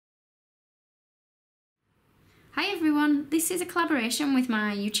Hi everyone, this is a collaboration with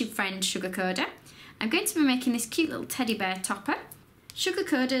my YouTube friend Sugarcoder. I'm going to be making this cute little teddy bear topper.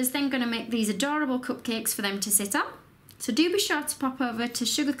 Sugarcoder is then going to make these adorable cupcakes for them to sit on. So do be sure to pop over to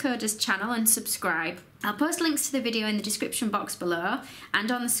Sugarcoder's channel and subscribe. I'll post links to the video in the description box below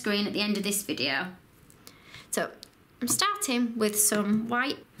and on the screen at the end of this video. So I'm starting with some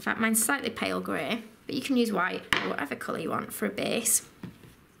white, in fact mine's slightly pale grey, but you can use white or whatever colour you want for a base.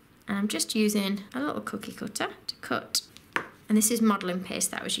 And I'm just using a little cookie cutter to cut. And this is modelling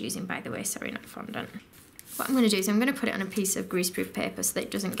paste that I was using, by the way, sorry, not fondant. What I'm going to do is I'm going to put it on a piece of greaseproof paper so that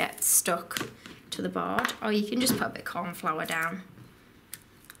it doesn't get stuck to the board, or you can just put a bit of corn flour down.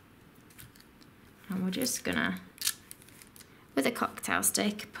 And we're just going to, with a cocktail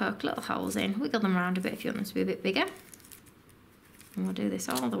stick, poke little holes in, wiggle them around a bit if you want them to be a bit bigger. And we'll do this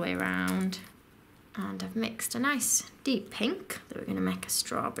all the way around. And I've mixed a nice deep pink that we're going to make a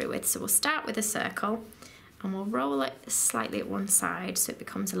strawberry with. So we'll start with a circle and we'll roll it slightly at one side so it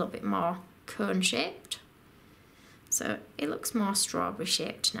becomes a little bit more cone shaped. So it looks more strawberry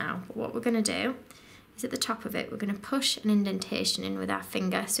shaped now, but what we're going to do is at the top of it we're going to push an indentation in with our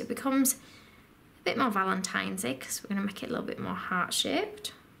finger so it becomes a bit more valentines-y, because we're going to make it a little bit more heart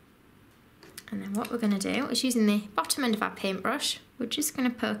shaped. And then what we're going to do is, using the bottom end of our paintbrush, we're just going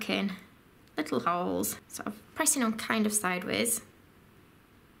to poke in little holes, sort of pressing on kind of sideways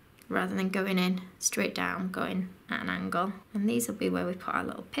rather than going in straight down, going at an angle. And these will be where we put our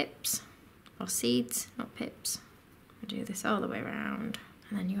little pips, or seeds, not pips. We do this all the way around.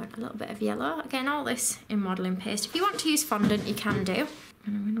 And then you want a little bit of yellow. Again, all this in modelling paste. If you want to use fondant, you can do.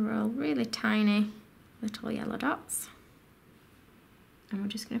 And I'm going to roll really tiny little yellow dots. And we're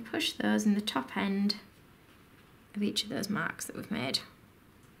just going to push those in the top end of each of those marks that we've made.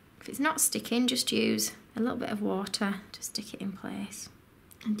 If it's not sticking, just use a little bit of water to stick it in place.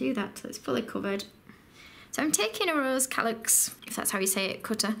 And do that till it's fully covered. So I'm taking a rose calyx, if that's how you say it,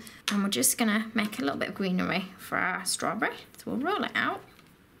 cutter, and we're just gonna make a little bit of greenery for our strawberry. So we'll roll it out,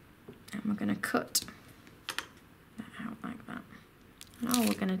 and we're gonna cut that out like that. And all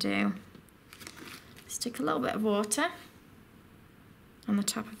we're gonna do is stick a little bit of water on the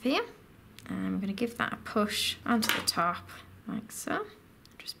top of here, and we're gonna give that a push onto the top, like so.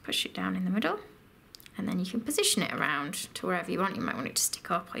 Just push it down in the middle, and then you can position it around to wherever you want. You might want it to stick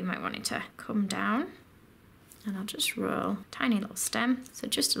up, or you might want it to come down. And I'll just roll a tiny little stem, so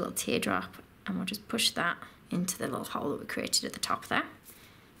just a little teardrop, and we'll just push that into the little hole that we created at the top there.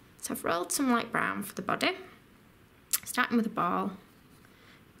 So I've rolled some light brown for the body, starting with a ball.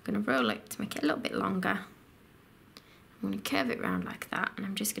 I'm going to roll it to make it a little bit longer. I'm going to curve it around like that, and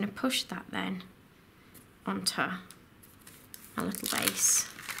I'm just going to push that then onto my little base.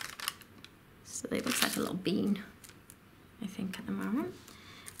 So it looks like a little bean, I think, at the moment.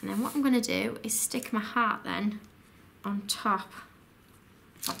 And then what I'm going to do is stick my heart then on top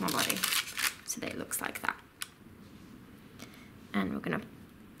of my body so that it looks like that. And we're going to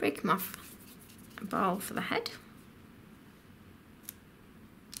break them off a ball for the head.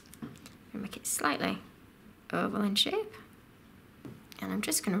 And make it slightly oval in shape. And I'm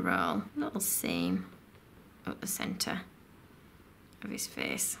just going to roll a little seam up the centre of his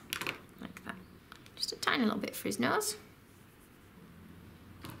face, like that. Just a tiny little bit for his nose.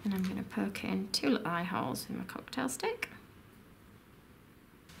 And I'm going to poke in two little eye holes with my cocktail stick.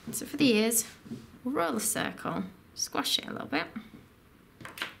 And so for the ears, we'll roll a circle, squash it a little bit,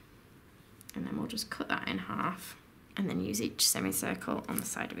 and then we'll just cut that in half, and then use each semicircle on the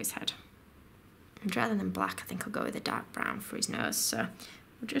side of his head. And rather than black, I think I'll go with a dark brown for his nose, so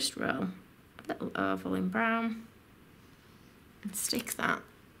we'll just roll a little oval in brown and stick that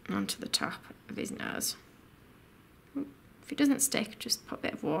onto the top of his nose. If it doesn't stick, just put a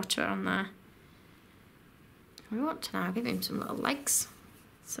bit of water on there. We want to now give him some little legs.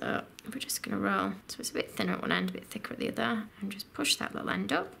 So we're just going to roll, so it's a bit thinner at one end, a bit thicker at the other, and just push that little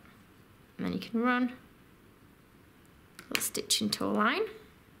end up. And then you can run a little stitch into a line.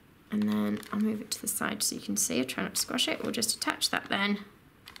 And then I'll move it to the side so you can see. Try not to squash it. We'll just attach that then,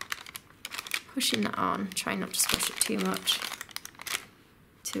 pushing that on, try not to squash it too much,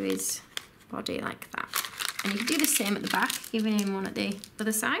 to his body like that. And you can do the same at the back, giving him one at the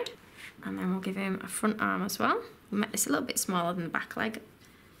other side. And then we'll give him a front arm as well. We'll make this a little bit smaller than the back leg.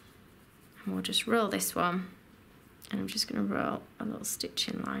 And we'll just roll this one. And I'm just going to roll a little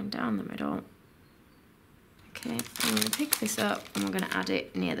stitching line down the middle. Okay, I'm going to pick this up and we're going to add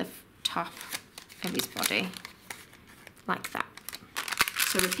it near the top of his body, like that.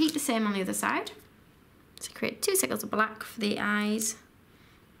 So repeat the same on the other side. So create two circles of black for the eyes.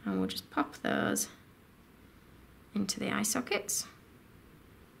 And we'll just pop those into the eye sockets.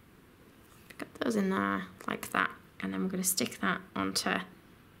 Pick up the goes in there like that, and then we're going to stick that onto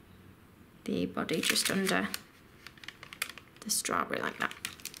the body just under the strawberry like that.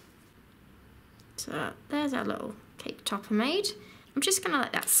 So there's our little cake topper made. I'm just going to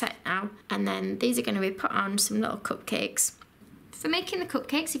let that set now, and then these are going to be put on some little cupcakes. For making the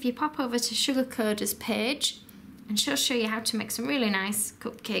cupcakes, if you pop over to Sugarcoder's page, and she'll show you how to make some really nice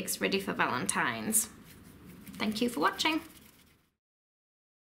cupcakes ready for Valentine's. Thank you for watching.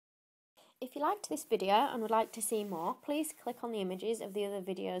 If you liked this video and would like to see more, please click on the images of the other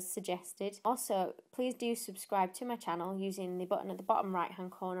videos suggested. Also, please do subscribe to my channel using the button at the bottom right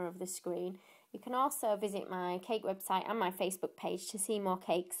hand corner of the screen. You can also visit my cake website and my Facebook page to see more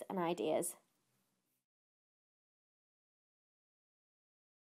cakes and ideas.